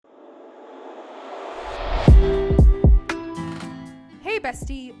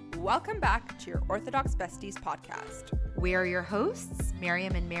bestie. Welcome back to your Orthodox Besties podcast. We are your hosts,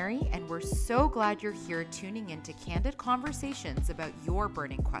 Miriam and Mary, and we're so glad you're here tuning into candid conversations about your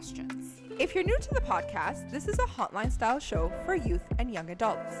burning questions. If you're new to the podcast, this is a hotline-style show for youth and young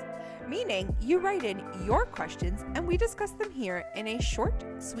adults, meaning you write in your questions and we discuss them here in a short,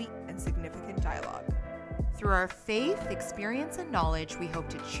 sweet, and significant dialogue. Through our faith, experience, and knowledge, we hope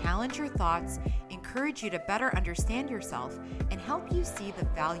to challenge your thoughts, encourage you to better understand yourself, and help you see the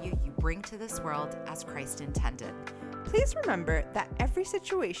value you bring to this world as Christ intended. Please remember that every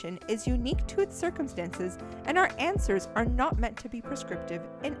situation is unique to its circumstances, and our answers are not meant to be prescriptive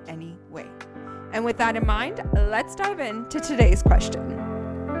in any way. And with that in mind, let's dive into today's question.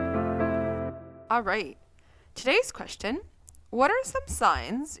 All right, today's question: what are some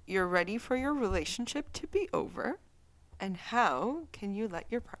signs you're ready for your relationship to be over, and how can you let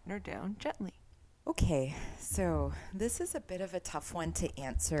your partner down gently? Okay, so this is a bit of a tough one to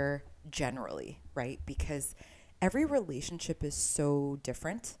answer generally, right? Because every relationship is so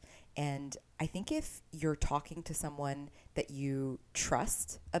different. And I think if you're talking to someone that you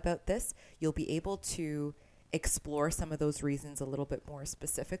trust about this, you'll be able to explore some of those reasons a little bit more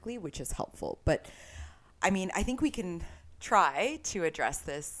specifically, which is helpful. But I mean, I think we can try to address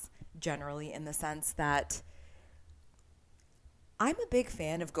this generally in the sense that I'm a big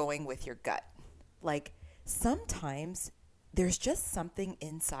fan of going with your gut. Like, sometimes there's just something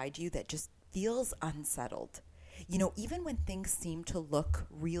inside you that just feels unsettled. You know, even when things seem to look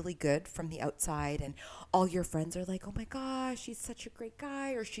really good from the outside and all your friends are like, oh my gosh, he's such a great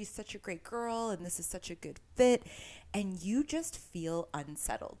guy or she's such a great girl and this is such a good fit, and you just feel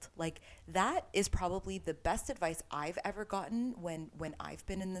unsettled. Like, that is probably the best advice I've ever gotten when I've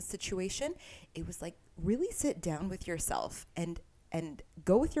been in this situation. It was like, really sit down with yourself and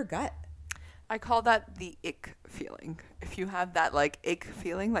go with your gut. I call that the ick feeling. If you have that like ick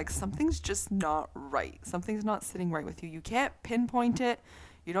feeling, like something's just not right. Something's not sitting right with you. You can't pinpoint it.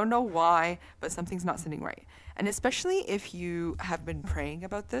 You don't know why, but something's not sitting right. And especially if you have been praying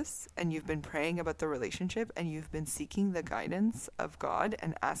about this and you've been praying about the relationship and you've been seeking the guidance of God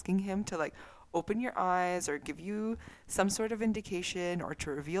and asking him to like open your eyes or give you some sort of indication or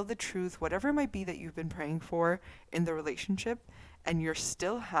to reveal the truth, whatever it might be that you've been praying for in the relationship, and you're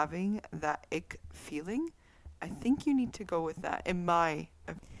still having that ick feeling, I think you need to go with that in my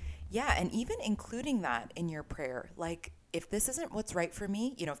opinion. Yeah, and even including that in your prayer. Like, if this isn't what's right for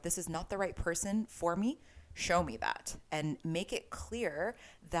me, you know, if this is not the right person for me, show me that and make it clear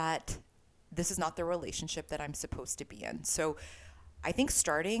that this is not the relationship that I'm supposed to be in. So I think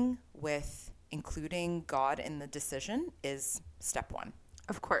starting with including God in the decision is step one.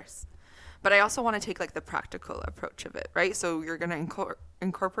 Of course. But I also want to take like the practical approach of it, right? So you're going to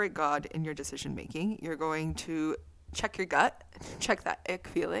incorporate God in your decision making. You're going to check your gut, check that ick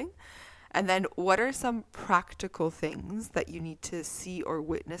feeling. And then what are some practical things that you need to see or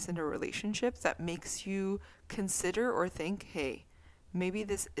witness in a relationship that makes you consider or think, hey, maybe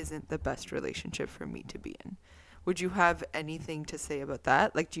this isn't the best relationship for me to be in? Would you have anything to say about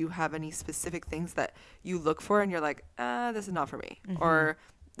that? Like, do you have any specific things that you look for and you're like, this is not for me? Mm-hmm. Or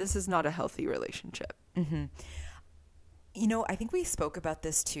this is not a healthy relationship? Mm-hmm. You know, I think we spoke about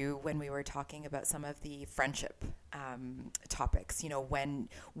this too when we were talking about some of the friendship topics. You know, when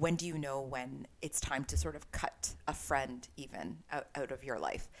do you know when it's time to sort of cut a friend even out of your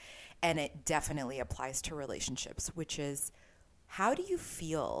life? And it definitely applies to relationships, which is, how do you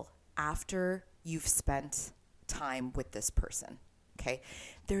feel after you've spent time with this person? Okay.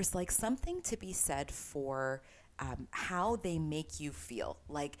 There's like something to be said for how they make you feel.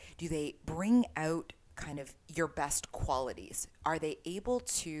 Like, do they bring out kind of your best qualities? Are they able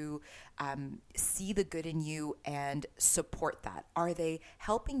to see the good in you and support that? Are they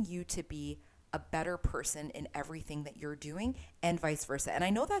helping you to be a better person in everything that you're doing, and vice versa? And I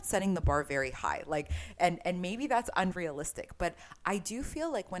know that's setting the bar very high, like, and maybe that's unrealistic, but I do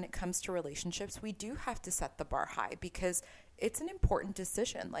feel like when it comes to relationships, we do have to set the bar high, because it's an important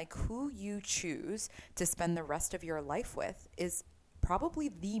decision. Like, who you choose to spend the rest of your life with is probably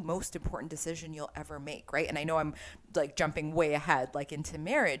the most important decision you'll ever make, right? And I know I'm like jumping way ahead, like into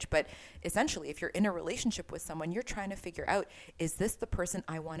marriage, but essentially if you're in a relationship with someone, you're trying to figure out, is this the person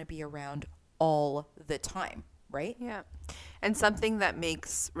I want to be around all the time, right? Yeah. And something that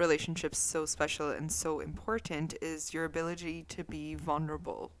makes relationships so special and so important is your ability to be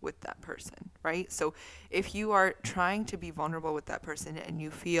vulnerable with that person, right? So if you are trying to be vulnerable with that person and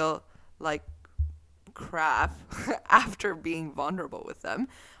you feel like crap after being vulnerable with them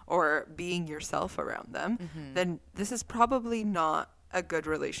or being yourself around them, mm-hmm. then this is probably not a good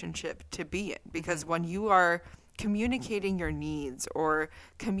relationship to be in, because when you are communicating your needs or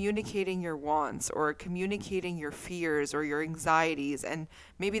communicating your wants or communicating your fears or your anxieties, and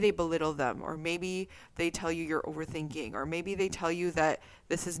maybe they belittle them, or maybe they tell you you're overthinking, or maybe they tell you that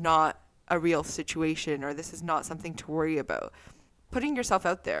this is not a real situation or this is not something to worry about. Putting yourself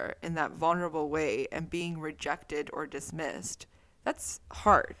out there in that vulnerable way and being rejected or dismissed, that's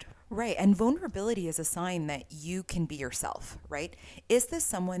hard. Right. And vulnerability is a sign that you can be yourself, right? Is this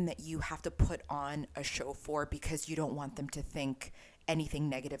someone that you have to put on a show for because you don't want them to think anything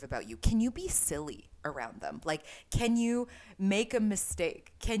negative about you? Can you be silly around them? Like, can you make a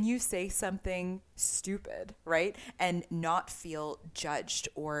mistake? Can you say something stupid, right? And not feel judged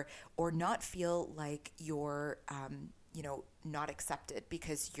or not feel like you're, not accepted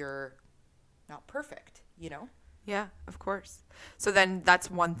because you're not perfect, Yeah, of course. So then that's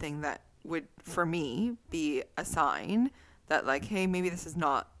one thing that would, for me, be a sign that, like, hey, maybe this is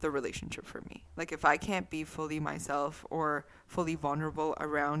not the relationship for me. Like, if I can't be fully myself or fully vulnerable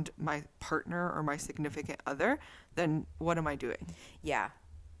around my partner or my significant other, then what am I doing? Yeah.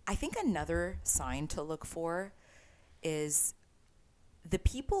 I think another sign to look for is the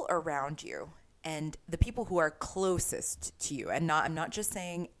people around you and the people who are closest to you. And I'm not just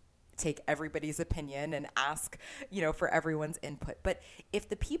saying take everybody's opinion and ask, for everyone's input. But if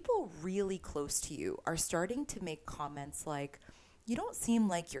the people really close to you are starting to make comments like, you don't seem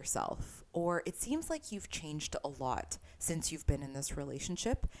like yourself, or it seems like you've changed a lot since you've been in this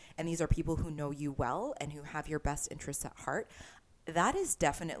relationship, and these are people who know you well and who have your best interests at heart, that is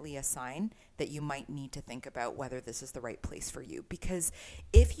definitely a sign that you might need to think about whether this is the right place for you. Because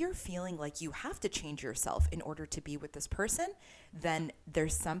if you're feeling like you have to change yourself in order to be with this person, then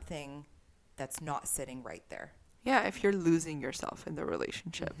there's something that's not sitting right there. Yeah, if you're losing yourself in the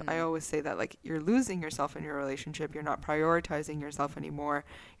relationship. I always say that, like, you're losing yourself in your relationship. You're not prioritizing yourself anymore.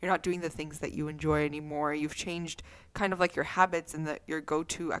 You're not doing the things that you enjoy anymore. You've changed kind of like your habits and your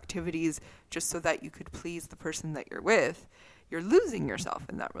go-to activities just so that you could please the person that you're with. You're losing yourself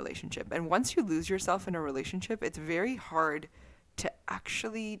in that relationship. And once you lose yourself in a relationship, it's very hard to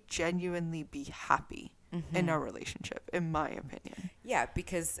actually genuinely be happy in a relationship, in my opinion. Yeah,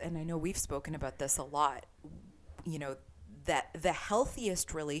 because, and I know we've spoken about this a lot, that the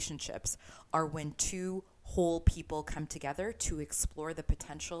healthiest relationships are when two whole people come together to explore the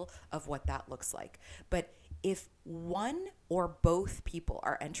potential of what that looks like. But if one or both people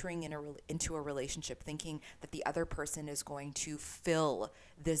are entering into a relationship thinking that the other person is going to fill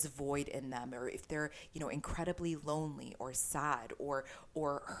this void in them, or if they're, incredibly lonely or sad or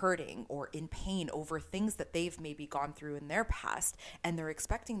hurting or in pain over things that they've maybe gone through in their past, and they're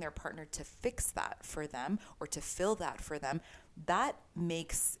expecting their partner to fix that for them or to fill that for them, that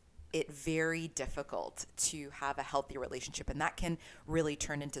makes it very difficult to have a healthy relationship, and that can really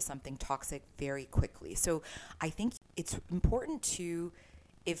turn into something toxic very quickly. So I think it's important to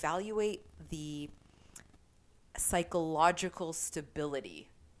evaluate the psychological stability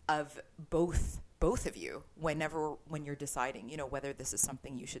of both of you when you're deciding, whether this is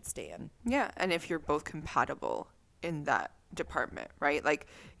something you should stay in. Yeah, and if you're both compatible in that department, right? Like,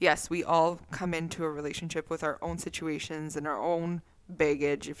 yes, we all come into a relationship with our own situations and our own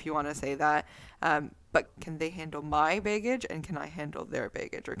baggage, if you want to say that, but can they handle my baggage, and can I handle their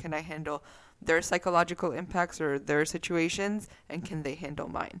baggage, or can I handle their psychological impacts or their situations, and can they handle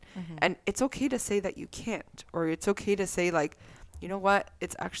mine? And it's okay to say that you can't, or it's okay to say, like, you know what,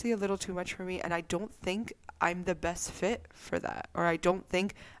 it's actually a little too much for me, and I don't think I'm the best fit for that, or I don't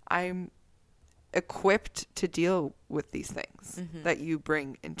think I'm equipped to deal with these things that you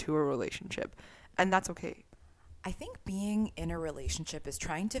bring into a relationship, and that's okay. I think being in a relationship is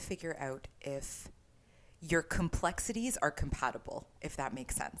trying to figure out if your complexities are compatible, if that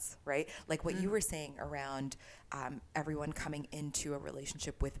makes sense, right? Like what you were saying around everyone coming into a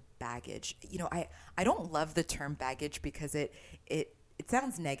relationship with baggage. I don't love the term baggage because it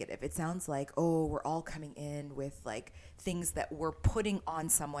sounds negative. It sounds like, oh, we're all coming in with like things that we're putting on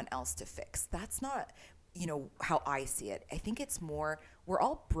someone else to fix. That's not how I see it. I think it's more, we're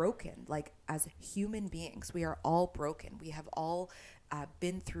all broken. Like as human beings, we are all broken. We have all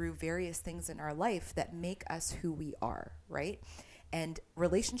been through various things in our life that make us who we are, right? And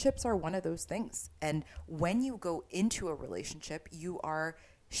relationships are one of those things. And when you go into a relationship, you are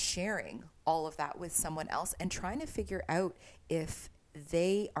sharing all of that with someone else and trying to figure out if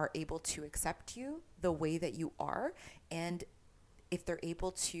they are able to accept you the way that you are, and if they're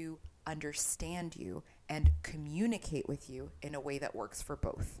able to understand you and communicate with you in a way that works for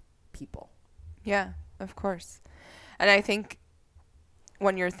both people. Yeah, of course. And I think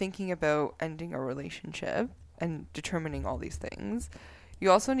when you're thinking about ending a relationship and determining all these things,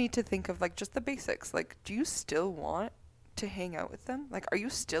 You also need to think of like just the basics. Like, do you still want to hang out with them? Like, are you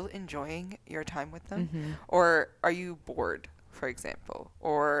still enjoying your time with them? Mm-hmm. Or are you bored, for example?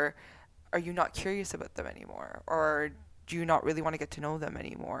 Or are you not curious about them anymore? Or do you not really want to get to know them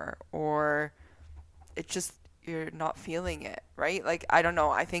anymore? Or it's just you're not feeling it, right? Like, I don't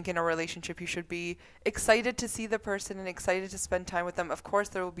know. I think in a relationship you should be excited to see the person and excited to spend time with them. Of course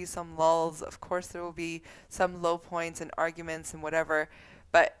there will be some lulls. Of course there will be some low points and arguments and whatever,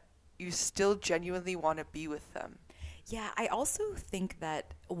 but you still genuinely want to be with them. Yeah, I also think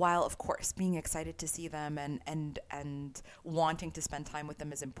that while, of course, being excited to see them and wanting to spend time with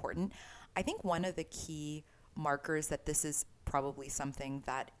them is important, I think one of the key markers that this is probably something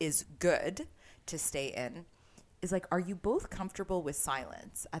that is good to stay in is like, are you both comfortable with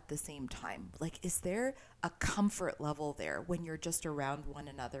silence at the same time? Like, is there a comfort level there when you're just around one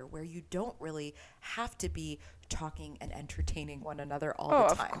another where you don't really have to be talking and entertaining one another all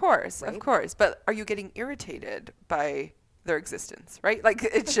the time? Of course, right? of course. But are you getting irritated by their existence, right? Like,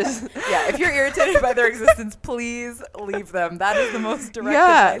 it's just... Yeah, if you're irritated by their existence, please leave them. That is the most direct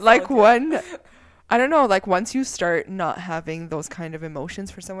Yeah, advice like I'll give. I don't know, like once you start not having those kind of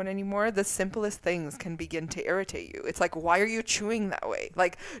emotions for someone anymore, the simplest things can begin to irritate you. It's like, why are you chewing that way?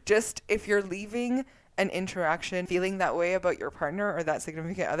 Like, just if you're leaving an interaction feeling that way about your partner or that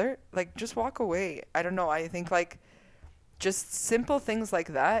significant other, like, just walk away. I don't know. I think like just simple things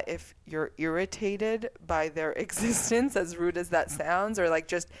like that, if you're irritated by their existence, as rude as that sounds, or like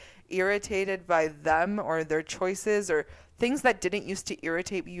just irritated by them or their choices, or things that didn't used to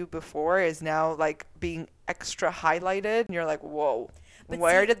irritate you before is now like being extra highlighted, and you're like, whoa, But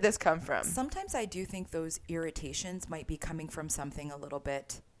where see, did this come from? Sometimes I do think those irritations might be coming from something a little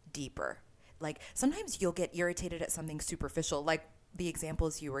bit deeper. Like sometimes you'll get irritated at something superficial, like the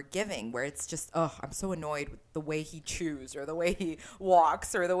examples you were giving, where it's just, oh, I'm so annoyed with the way he chews or the way he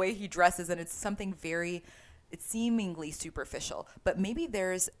walks or the way he dresses. And it's something it's seemingly superficial, but maybe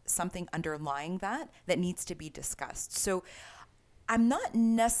there's something underlying that needs to be discussed. So I'm not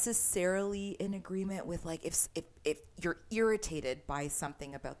necessarily in agreement with like if you're irritated by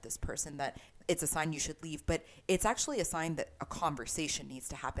something about this person that it's a sign you should leave, but it's actually a sign that a conversation needs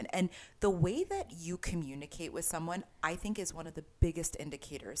to happen. And the way that you communicate with someone, I think, is one of the biggest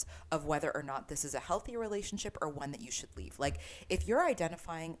indicators of whether or not this is a healthy relationship or one that you should leave. Like if you're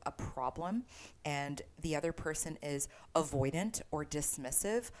identifying a problem and the other person is avoidant or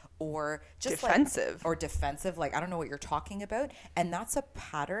dismissive or just defensive, like I don't know what you're talking about, and that's a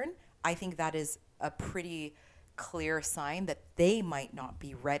pattern, I think that is a pretty clear sign that they might not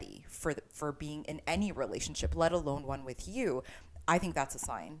be ready for being in any relationship, let alone one with you. I think that's a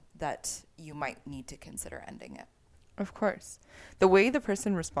sign that you might need to consider ending it. Of course. The way the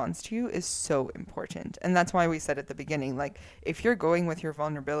person responds to you is so important. And that's why we said at the beginning, like, if you're going with your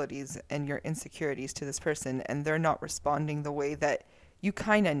vulnerabilities and your insecurities to this person and they're not responding the way that you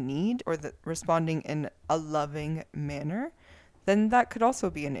kind of need, or responding in a loving manner, then that could also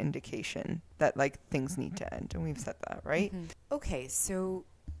be an indication that like things need to end. And we've said that, right? Mm-hmm. Okay, so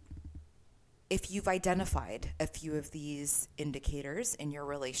if you've identified a few of these indicators in your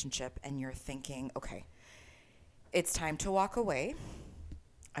relationship and you're thinking, okay, it's time to walk away.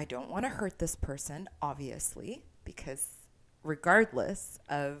 I don't want to hurt this person, obviously, because regardless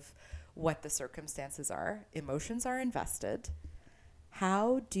of what the circumstances are, emotions are invested.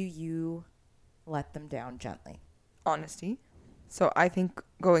 How do you let them down gently? Honesty. So I think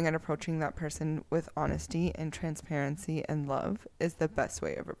going and approaching that person with honesty and transparency and love is the best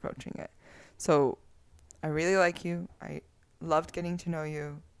way of approaching it. So I really like you. I loved getting to know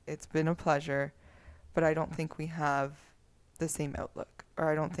you. It's been a pleasure, but I don't think we have the same outlook, or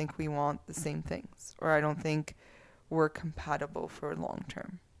I don't think we want the same things, or I don't think we're compatible for long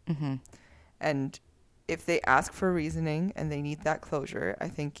term. Mm-hmm. And if they ask for reasoning and they need that closure, I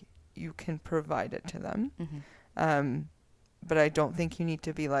think you can provide it to them. Mm-hmm. But I don't think you need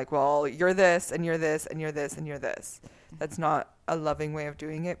to be like, well, you're this and you're this and you're this and you're this. Mm-hmm. That's not a loving way of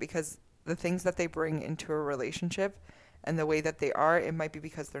doing it, because the things that they bring into a relationship and the way that they are, it might be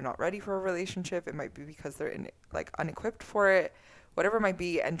because they're not ready for a relationship. It might be because they're unequipped for it, whatever it might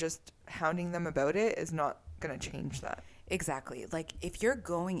be. And just hounding them about it is not going to change that. Exactly. Like if you're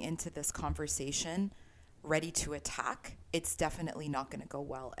going into this conversation ready to attack, it's definitely not going to go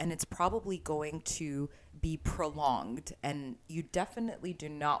well. And it's probably going to be prolonged. And you definitely do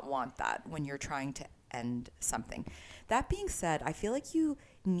not want that when you're trying to end something. That being said, I feel like you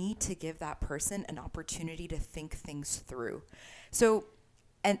need to give that person an opportunity to think things through. So,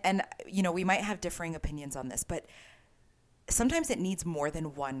 and you know, we might have differing opinions on this, but sometimes it needs more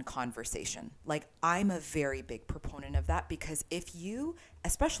than one conversation. Like, I'm a very big proponent of that, because if you,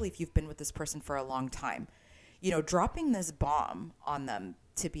 especially if you've been with this person for a long time, you know, dropping this bomb on them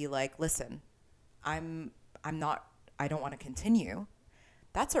to be like, listen, I don't want to continue.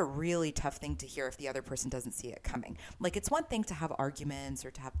 That's a really tough thing to hear if the other person doesn't see it coming. Like, it's one thing to have arguments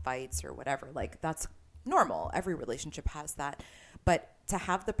or to have fights or whatever. Like, that's normal. Every relationship has that. But to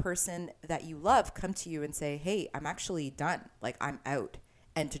have the person that you love come to you and say, hey, I'm actually done. Like, I'm out.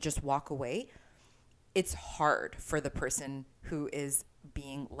 And to just walk away, it's hard for the person who is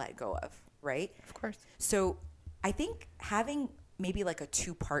being let go of, right? Of course. So I think having maybe like a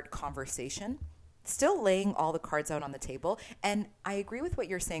 2-part conversation, still laying all the cards out on the table. And I agree with what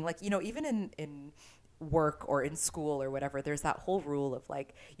you're saying. Like, you know, even in work or in school or whatever, there's that whole rule of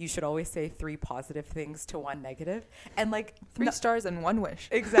like, you should always say 3 positive things to 1 negative. And like 3 stars and 1 wish.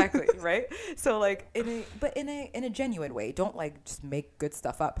 Exactly. Right. So like in a genuine way, don't like just make good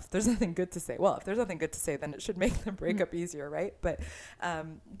stuff up. If there's nothing good to say, well, if there's nothing good to say, then it should make the breakup easier. Right. But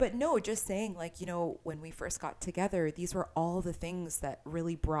no, just saying like, you know, when we first got together, these were all the things that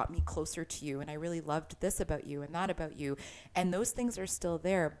really brought me closer to you. And I really loved this about you and that about you. And those things are still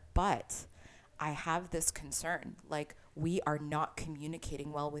there, but I have this concern, like we are not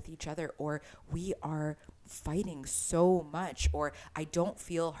communicating well with each other, or we are fighting so much, or I don't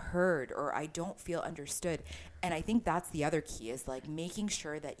feel heard, or I don't feel understood. And I think that's the other key, is like making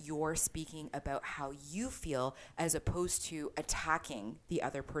sure that you're speaking about how you feel as opposed to attacking the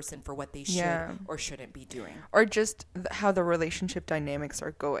other person for what they should or shouldn't be doing. Or just how the relationship dynamics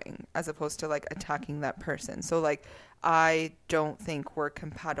are going, as opposed to like attacking that person. So like, I don't think we're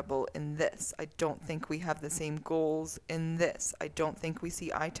compatible in this. I don't think we have the same goals in this. I don't think we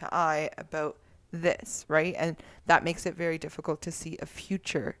see eye to eye about this, right? And that makes it very difficult to see a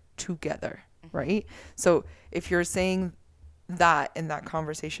future together, right? So if you're saying that in that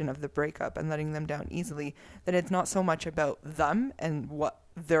conversation of the breakup and letting them down easily, then it's not so much about them and what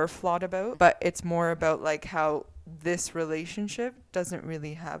they're flawed about, but it's more about like how this relationship doesn't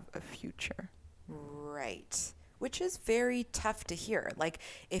really have a future. Right. Which is very tough to hear. Like,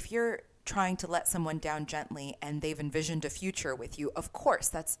 if you're trying to let someone down gently and they've envisioned a future with you, of course,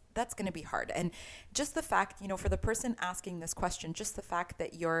 that's going to be hard. And just the fact, you know, for the person asking this question, just the fact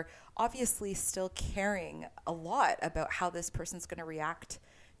that you're obviously still caring a lot about how this person's going to react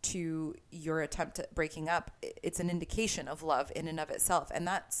to your attempt at breaking up, it's an indication of love in and of itself. And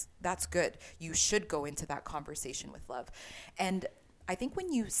that's good. You should go into that conversation with love. And I think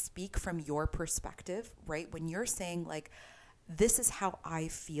when you speak from your perspective, right, when you're saying like, this is how I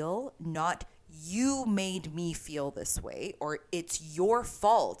feel, not you made me feel this way, or it's your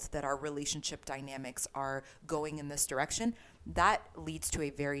fault that our relationship dynamics are going in this direction, that leads to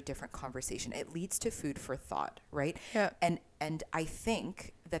a very different conversation. It leads to food for thought, right? Yeah. And I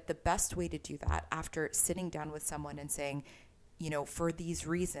think that the best way to do that, after sitting down with someone and saying, you know, for these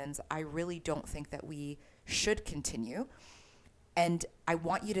reasons, I really don't think that we should continue. And I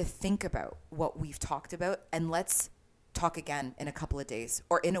want you to think about what we've talked about, and let's talk again in a couple of days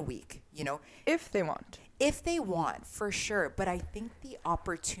or in a week, you know. If they want. If they want, for sure. But I think the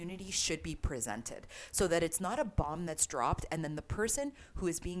opportunity should be presented so that it's not a bomb that's dropped and then the person who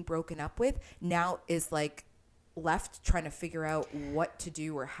is being broken up with now is like left trying to figure out what to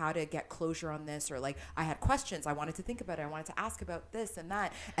do or how to get closure on this, or like, I had questions, I wanted to think about it, I wanted to ask about this and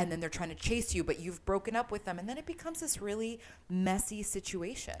that, and then they're trying to chase you, but you've broken up with them, and then it becomes this really messy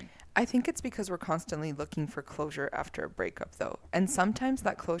situation. I think it's because we're constantly looking for closure after a breakup though, and sometimes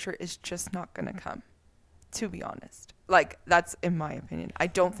that closure is just not going to come, to be honest. Like, that's in my opinion. I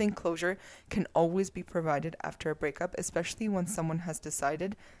don't think closure can always be provided after a breakup, especially when someone has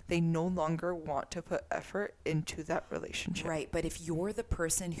decided they no longer want to put effort into that relationship. Right, but if you're the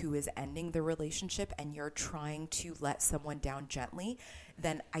person who is ending the relationship and you're trying to let someone down gently,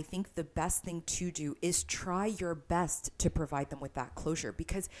 then I think the best thing to do is try your best to provide them with that closure,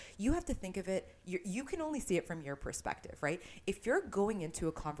 because you have to think of it, you can only see it from your perspective, right? If you're going into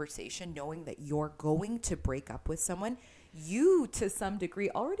a conversation knowing that you're going to break up with someone, you to some degree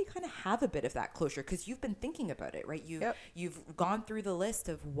already kind of have a bit of that closure because you've been thinking about it, right? You've gone through the list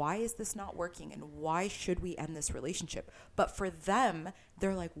of why is this not working and why should we end this relationship? But for them,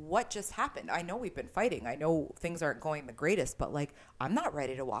 they're like, what just happened? I know we've been fighting. I know things aren't going the greatest, but like, I'm not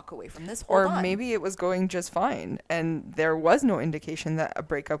ready to walk away from this. Hold on. Maybe it was going just fine and there was no indication that a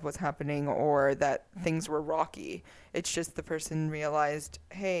breakup was happening or that things were rocky. It's just the person realized,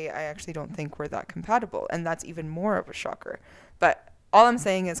 hey, I actually don't think we're that compatible. And that's even more of a shocker. But all I'm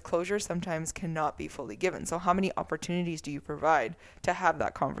saying is closure sometimes cannot be fully given. So how many opportunities do you provide to have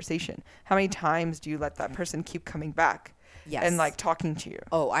that conversation? How many times do you let that person keep coming back? Yes. and like talking to you.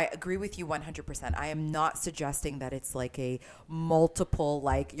 Oh, I agree with you 100%. I am not suggesting that it's like a multiple,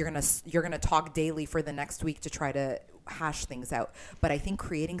 like you're gonna talk daily for the next week to try to hash things out. But I think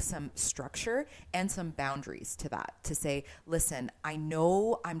creating some structure and some boundaries to that, to say, listen, I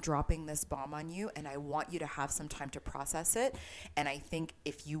know I'm dropping this bomb on you and I want you to have some time to process it. And I think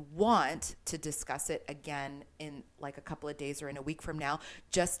if you want to discuss it again in like a couple of days or in a week from now,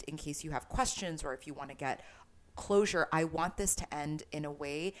 just in case you have questions or if you want to get closure, I want this to end in a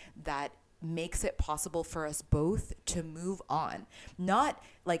way that makes it possible for us both to move on. Not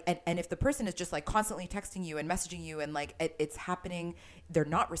like, and if the person is just like constantly texting you and messaging you and like it's happening, they're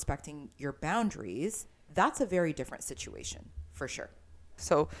not respecting your boundaries, that's a very different situation for sure.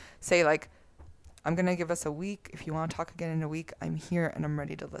 So say like, I'm going to give us a week. If you want to talk again in a week, I'm here and I'm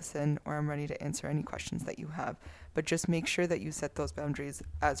ready to listen, or I'm ready to answer any questions that you have. But just make sure that you set those boundaries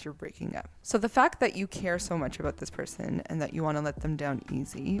as you're breaking up. So the fact that you care so much about this person and that you want to let them down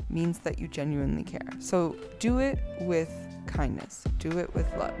easy means that you genuinely care. So do it with kindness. Do it with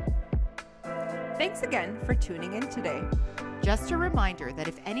love. Thanks again for tuning in today. Just a reminder that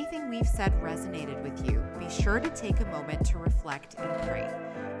if anything we've said resonated with you, be sure to take a moment to reflect and pray.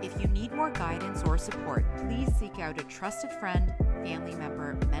 If you need more guidance or support, please seek out a trusted friend, family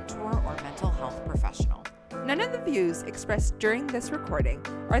member, mentor, or mental health professional. None of the views expressed during this recording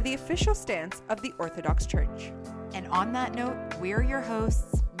are the official stance of the Orthodox Church. And on that note, we're your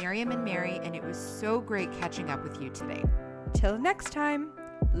hosts, Miriam and Mary, and it was so great catching up with you today. Till next time,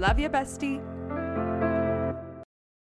 love ya, bestie.